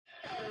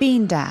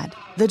Bean Dad,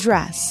 The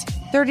Dress,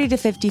 30 to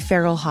 50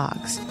 Feral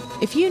Hogs.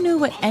 If you knew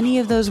what any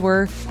of those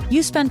were,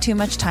 you spend too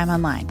much time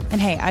online.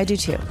 And hey, I do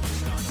too.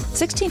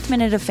 16th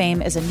Minute of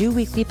Fame is a new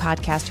weekly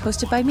podcast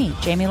hosted by me,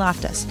 Jamie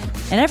Loftus.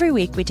 And every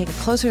week we take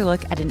a closer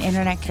look at an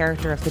internet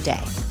character of the day.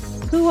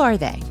 Who are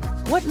they?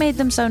 What made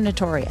them so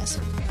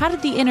notorious? How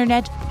did the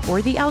internet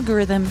or the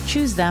algorithm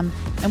choose them?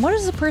 And what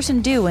does a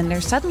person do when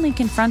they're suddenly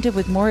confronted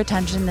with more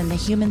attention than the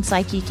human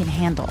psyche can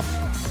handle?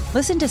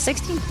 Listen to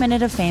 16th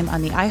Minute of Fame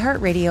on the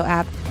iHeartRadio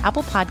app,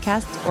 Apple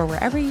Podcasts, or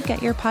wherever you get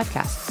your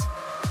podcasts.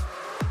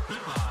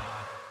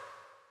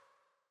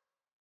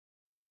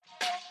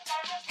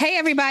 Hey,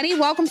 everybody.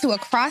 Welcome to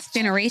Across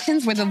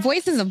Generations, where the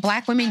voices of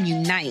Black women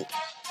unite.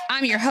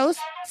 I'm your host,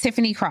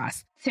 Tiffany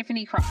Cross.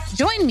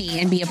 Join me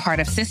and be a part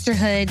of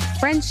sisterhood,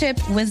 friendship,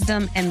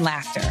 wisdom, and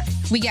laughter.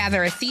 We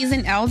gather a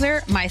seasoned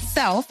elder,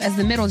 myself as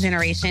the middle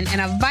generation,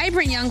 and a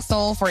vibrant young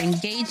soul for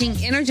engaging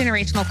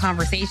intergenerational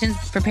conversations.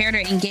 Prepare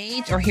to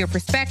engage or hear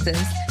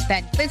perspectives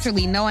that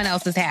literally no one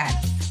else has had.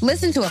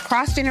 Listen to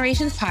Across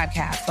Generations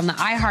podcast on the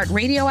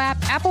iHeartRadio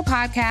app, Apple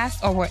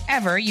Podcasts, or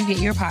wherever you get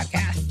your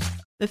podcasts.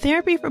 The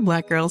Therapy for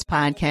Black Girls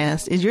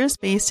podcast is your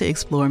space to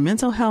explore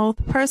mental health,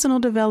 personal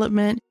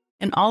development,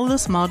 and all of the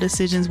small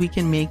decisions we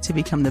can make to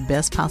become the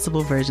best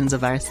possible versions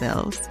of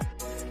ourselves.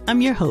 I'm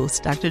your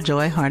host, Dr.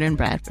 Joy Harden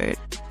Bradford,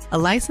 a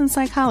licensed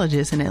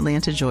psychologist in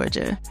Atlanta,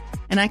 Georgia,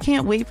 and I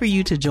can't wait for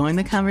you to join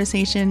the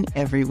conversation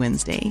every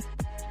Wednesday.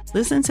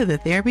 Listen to the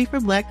Therapy for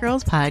Black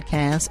Girls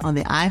podcast on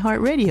the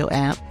iHeartRadio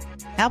app,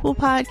 Apple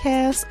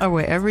Podcasts, or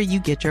wherever you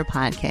get your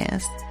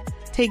podcasts.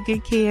 Take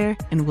good care,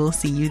 and we'll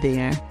see you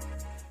there.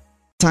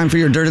 Time for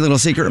your dirty little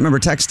secret. Remember,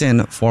 text in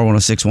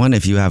 41061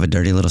 if you have a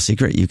dirty little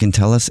secret. You can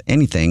tell us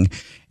anything,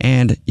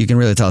 and you can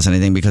really tell us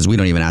anything because we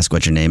don't even ask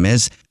what your name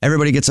is.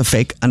 Everybody gets a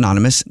fake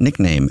anonymous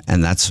nickname,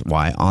 and that's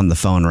why on the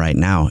phone right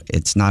now,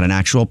 it's not an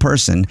actual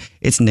person.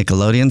 It's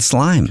Nickelodeon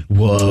Slime.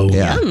 Whoa.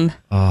 Yeah.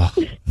 Oh,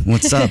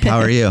 what's up? How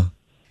are you?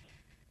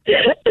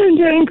 I'm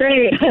doing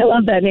great. I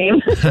love that name.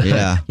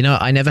 Yeah. You know,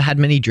 I never had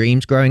many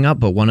dreams growing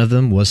up, but one of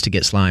them was to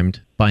get slimed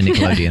by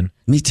Nickelodeon.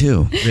 Me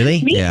too.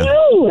 Really? Me Yeah.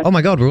 too. Oh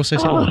my God, we're all so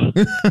similar.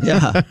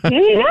 Yeah.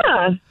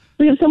 Yeah.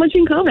 We have so much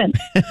in common.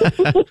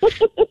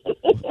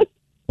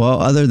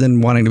 Well, other than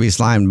wanting to be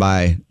slimed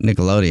by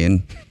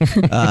Nickelodeon,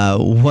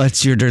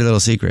 what's your dirty little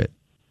secret?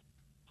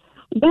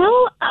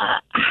 Well,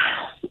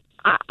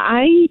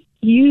 I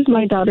use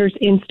my daughter's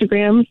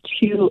Instagram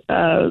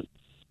to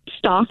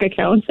stock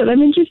accounts that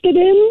I'm interested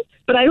in,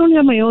 but I don't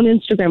have my own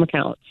Instagram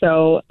account.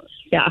 So,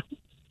 yeah.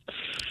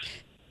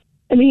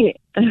 I mean...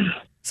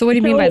 So what do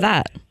you mean by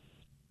that?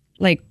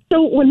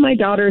 So when my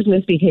daughter's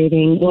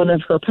misbehaving, one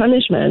of her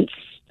punishments,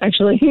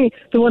 actually,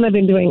 the one I've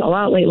been doing a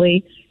lot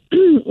lately,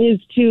 is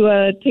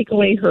to take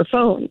away her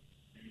phone.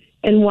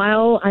 And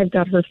while I've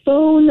got her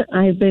phone,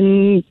 I've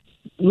been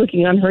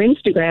looking on her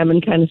Instagram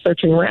and kind of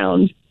searching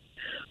around.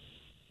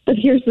 But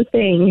here's the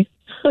thing.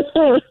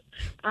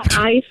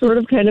 I sort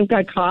of kind of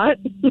got caught.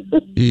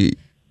 You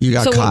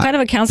got So caught. what kind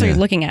of accounts are you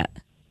looking at?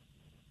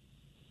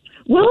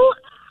 Well,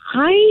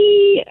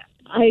 I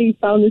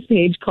found this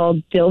page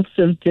called Dilfs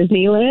of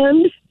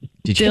Disneyland.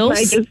 Dilfs?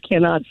 I just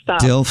cannot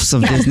stop. Dilfs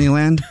of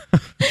Disneyland?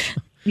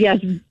 Yes,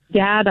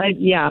 Dad.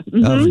 Yeah. Of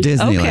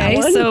Disneyland.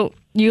 Okay, so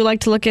you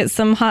like to look at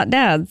some hot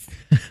dads.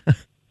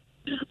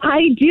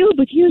 I do,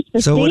 but here's the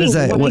thing. So what is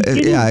that?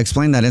 Yeah,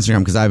 Explain that Instagram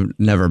because I've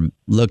never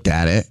looked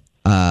at it.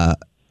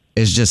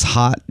 It's just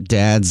hot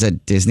dads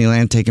at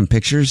Disneyland taking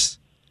pictures?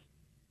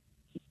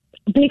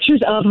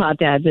 pictures of hot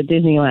dads at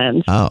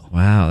Disneyland. Oh,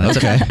 wow. That's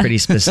a pretty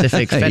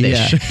specific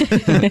fetish.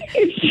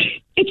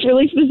 It's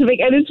really specific,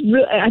 and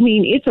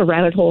it's a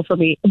rabbit hole for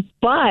me.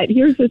 But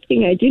here's the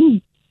thing. I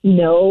didn't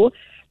know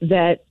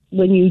that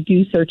when you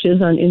do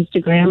searches on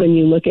Instagram and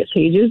you look at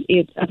pages,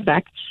 it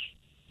affects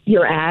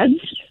your ads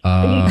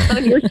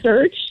on your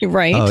search.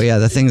 Right. Oh, yeah.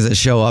 The things that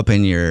show up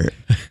in your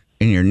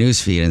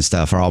newsfeed and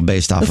stuff are all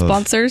based off the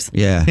sponsors.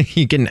 Yeah.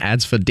 You getting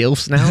ads for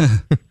DILFs now?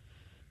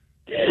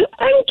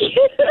 I'm kidding.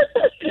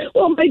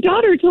 Well, my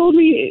daughter told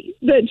me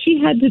that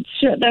she had to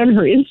shut down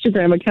her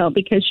Instagram account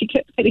because she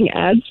kept getting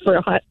ads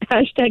for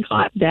hashtag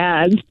hot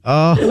dads.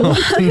 Oh,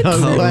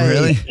 no way.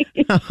 Really?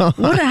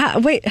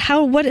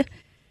 What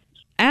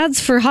ads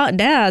for hot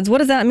dads? What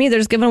does that mean? They're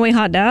just giving away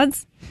hot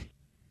dads?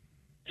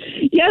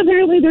 Yeah,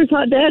 apparently there's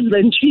hot dads.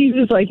 And she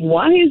was like,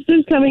 why is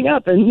this coming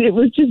up? And it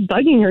was just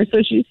bugging her.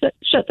 So she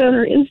shut down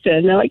her Insta.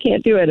 And now I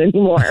can't do it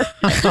anymore.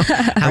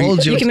 How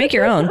old you can make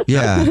your own.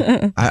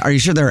 Yeah. Are you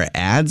sure there are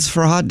ads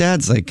for hot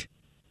dads? Like,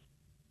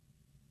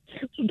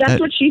 that's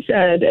what she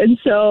said. And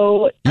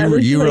so I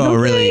was you like, were okay,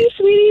 really,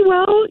 sweetie,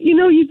 well,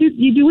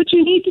 you do what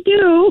you need to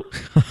do.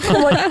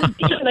 I'm like,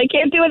 I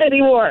can't do it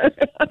anymore.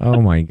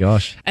 Oh my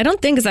gosh. I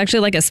don't think it's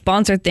actually like a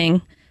sponsor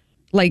thing.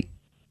 Like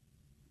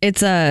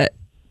it's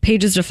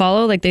pages to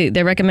follow. Like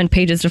they recommend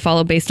pages to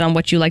follow based on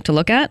what you like to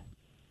look at.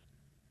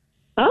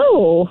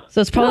 Oh. So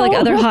it's probably like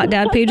other hot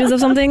dad pages of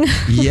something.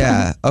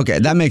 Yeah. Okay.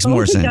 That makes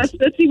more sense.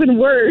 That's even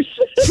worse.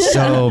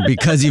 So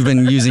because you've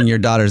been using your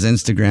daughter's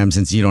Instagram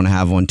since you don't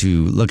have one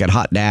to look at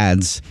hot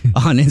dads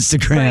on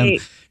Instagram,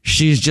 right.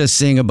 she's just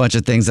seeing a bunch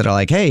of things that are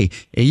like, hey,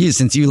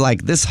 since you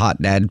like this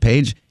hot dad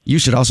page, you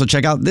should also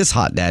check out this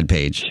hot dad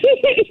page.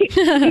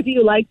 If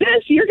you like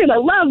this, you're going to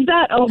love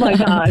that. Oh, my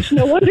gosh.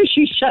 No wonder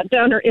she shut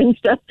down her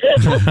Insta.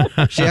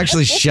 She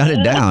actually shut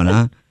it down,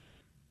 huh?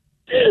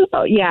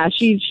 Oh, yeah.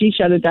 She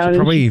shut it down.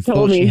 Probably and she thought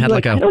told she me, had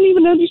like, like a... I don't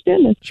even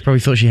understand this. She probably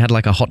thought she had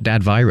like a hot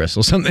dad virus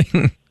or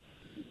something.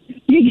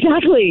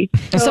 Exactly.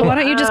 So why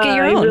don't you just get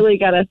your own? I really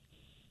got to.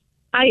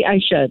 I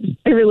should.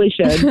 I really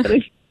should.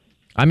 But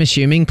I'm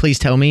assuming, please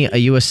tell me, are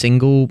you a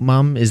single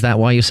mum? Is that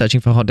why you're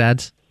searching for hot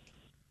dads?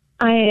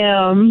 I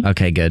am.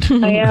 Okay, good.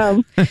 I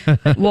am.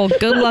 Well,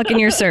 good luck in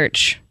your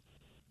search.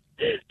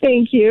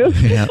 Thank you.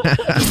 Yeah.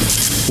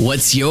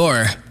 What's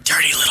your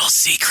dirty little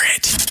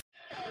secret?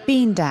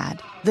 Bean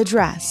Dad, The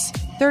Dress,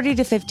 30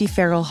 to 50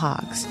 Feral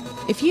Hogs.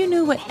 If you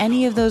knew what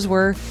any of those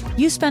were,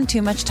 you spend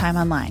too much time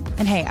online.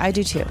 And hey, I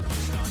do too.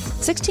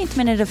 16th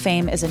Minute of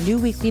Fame is a new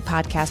weekly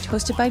podcast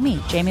hosted by me,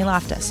 Jamie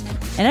Loftus.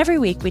 And every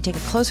week we take a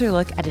closer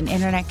look at an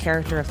internet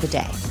character of the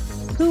day.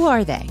 Who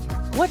are they?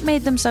 What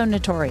made them so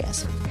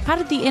notorious? How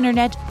did the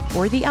internet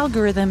or the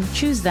algorithm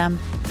choose them?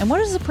 And what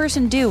does a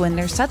person do when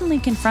they're suddenly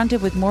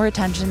confronted with more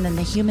attention than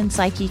the human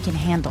psyche can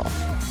handle?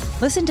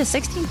 Listen to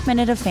 16th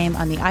Minute of Fame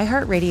on the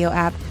iHeartRadio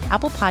app,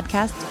 Apple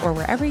Podcasts, or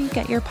wherever you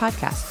get your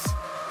podcasts.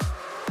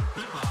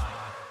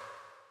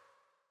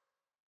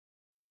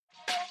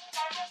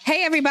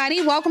 Hey,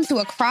 everybody. Welcome to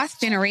Across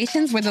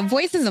Generations, where the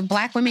voices of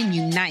Black women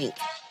unite.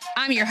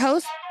 I'm your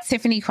host,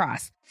 Tiffany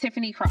Cross.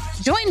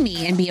 Join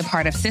me and be a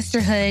part of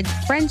sisterhood,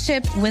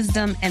 friendship,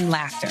 wisdom, and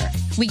laughter.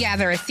 We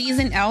gather a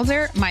seasoned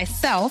elder,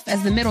 myself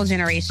as the middle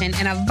generation,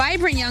 and a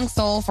vibrant young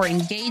soul for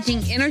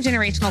engaging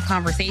intergenerational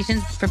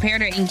conversations. Prepare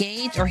to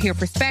engage or hear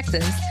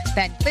perspectives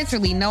that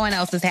literally no one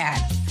else has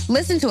had.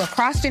 Listen to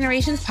Across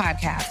Generations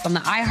podcast on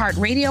the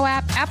iHeartRadio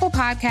app, Apple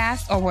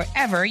Podcasts, or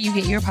wherever you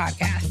get your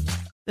podcasts.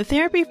 The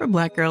Therapy for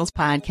Black Girls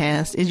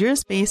podcast is your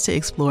space to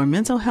explore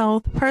mental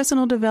health,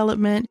 personal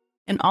development,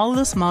 and all of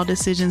the small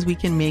decisions we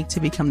can make to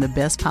become the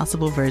best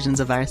possible versions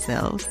of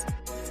ourselves.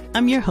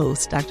 I'm your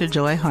host, Dr.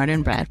 Joy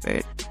Harden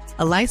Bradford,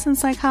 a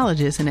licensed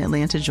psychologist in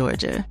Atlanta,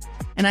 Georgia,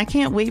 and I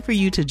can't wait for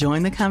you to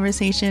join the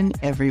conversation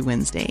every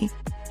Wednesday.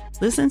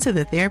 Listen to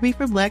the Therapy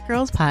for Black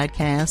Girls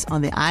podcast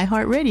on the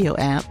iHeartRadio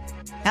app,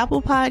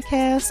 Apple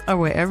Podcasts, or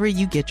wherever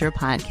you get your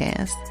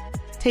podcasts.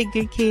 Take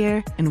good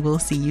care, and we'll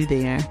see you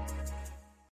there.